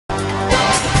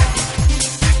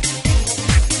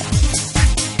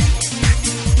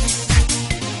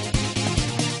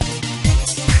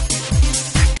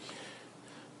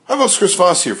folks, Chris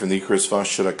Voss here from the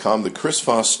ChrisVossShow.com, the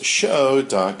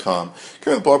ChrisVossShow.com.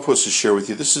 Got a blog post to share with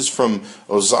you. This is from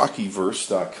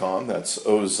OzakiVerse.com. That's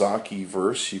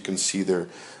OzakiVerse. You can see their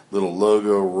little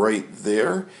logo right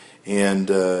there. And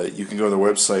you can go to their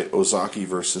website,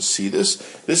 OzakiVerse, and see this.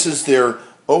 This is their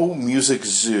O Music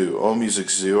Zoo. O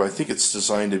Music Zoo. I think it's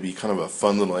designed to be kind of a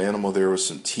fun little animal there with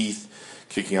some teeth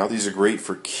kicking out. These are great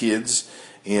for kids.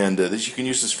 And you can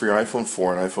use this for your iPhone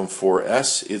 4 and iPhone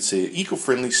 4S. It's an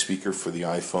eco-friendly speaker for the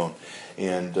iPhone.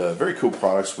 And very cool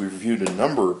products. We've reviewed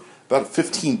about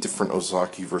 15 different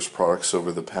OzakiVerse products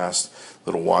over the past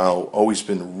little while. Always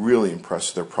been really impressed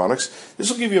with their products. This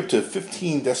will give you up to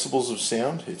 15 decibels of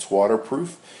sound. It's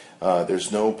waterproof.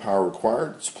 There's no power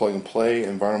required. It's plug and play,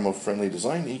 environmental friendly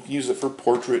design. You can use it for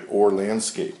portrait or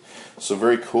landscape. So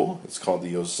very cool. It's called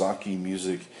the Ozaki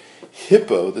Music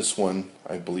Hippo. This one,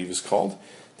 I believe, is called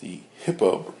the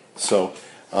Hippo. So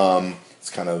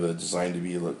it's kind of designed to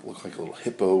be look like a little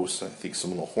hippo. So I think some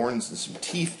little horns and some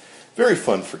teeth. Very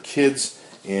fun for kids.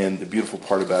 And the beautiful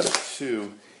part about it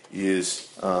too is,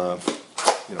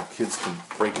 kids can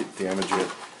break it, damage it,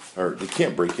 or they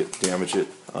can't break it, damage it,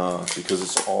 because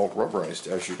it's all rubberized,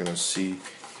 as you're going to see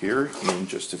here in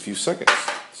just a few seconds.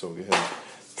 So we'll go ahead and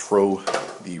throw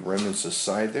the remnants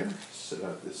aside there, set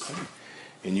out this thing.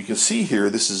 And you can see here,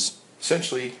 this is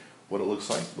essentially what it looks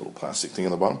like, a little plastic thing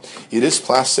on the bottom. It is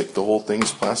plastic, the whole thing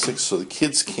is plastic, so the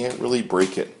kids can't really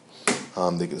break it.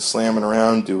 They can slam it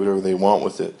around, do whatever they want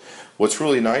with it. What's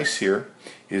really nice here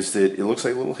is that it looks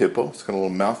like a little hippo. It's got a little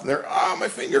mouth in there. Ah, my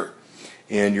finger!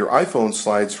 And your iPhone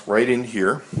slides right in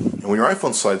here. And when your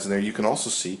iPhone slides in there, you can also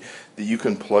see that you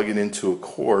can plug it into a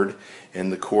cord,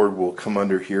 and the cord will come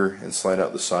under here and slide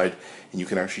out the side, and you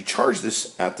can actually charge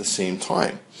this at the same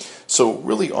time. So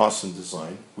really awesome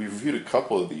design. We've reviewed a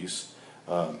couple of these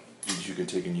that you can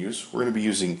take and use. We're going to be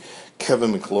using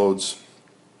Kevin MacLeod's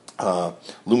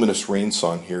Luminous Rain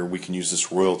song here. We can use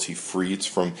this royalty free. It's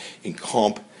from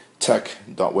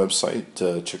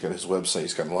incomptech.website. Check out his website.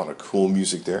 He's got a lot of cool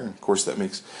music there. Of course, that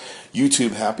makes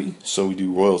YouTube happy, so we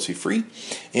do royalty free.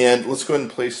 And let's go ahead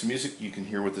and play some music. You can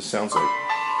hear what this sounds like.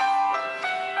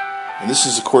 And this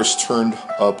is, of course, turned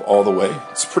up all the way.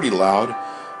 It's pretty loud.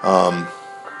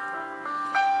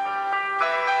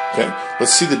 Okay,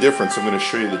 let's see the difference. I'm going to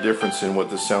show you the difference in what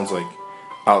this sounds like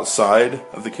outside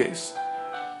of the case,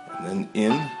 and then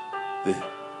in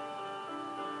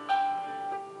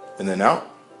and then out,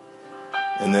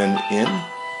 and then in.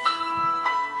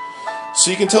 So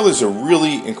you can tell there's a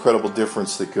really incredible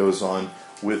difference that goes on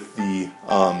with the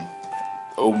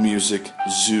O Music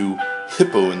Zoo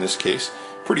Hippo in this case.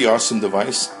 Pretty awesome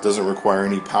device. Doesn't require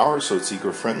any power, so it's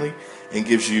eco-friendly and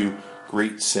gives you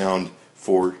great sound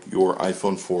for your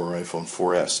iPhone 4 or iPhone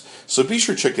 4S. So be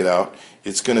sure to check it out.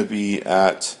 It's going to be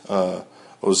at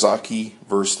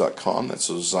OzakiVerse.com. That's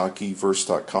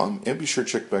OzakiVerse.com. And be sure to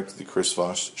check back to the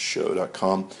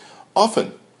ChrisVossShow.com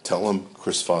often. Tell them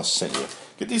Chris Voss sent you.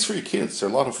 Get these for your kids. They're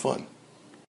a lot of fun.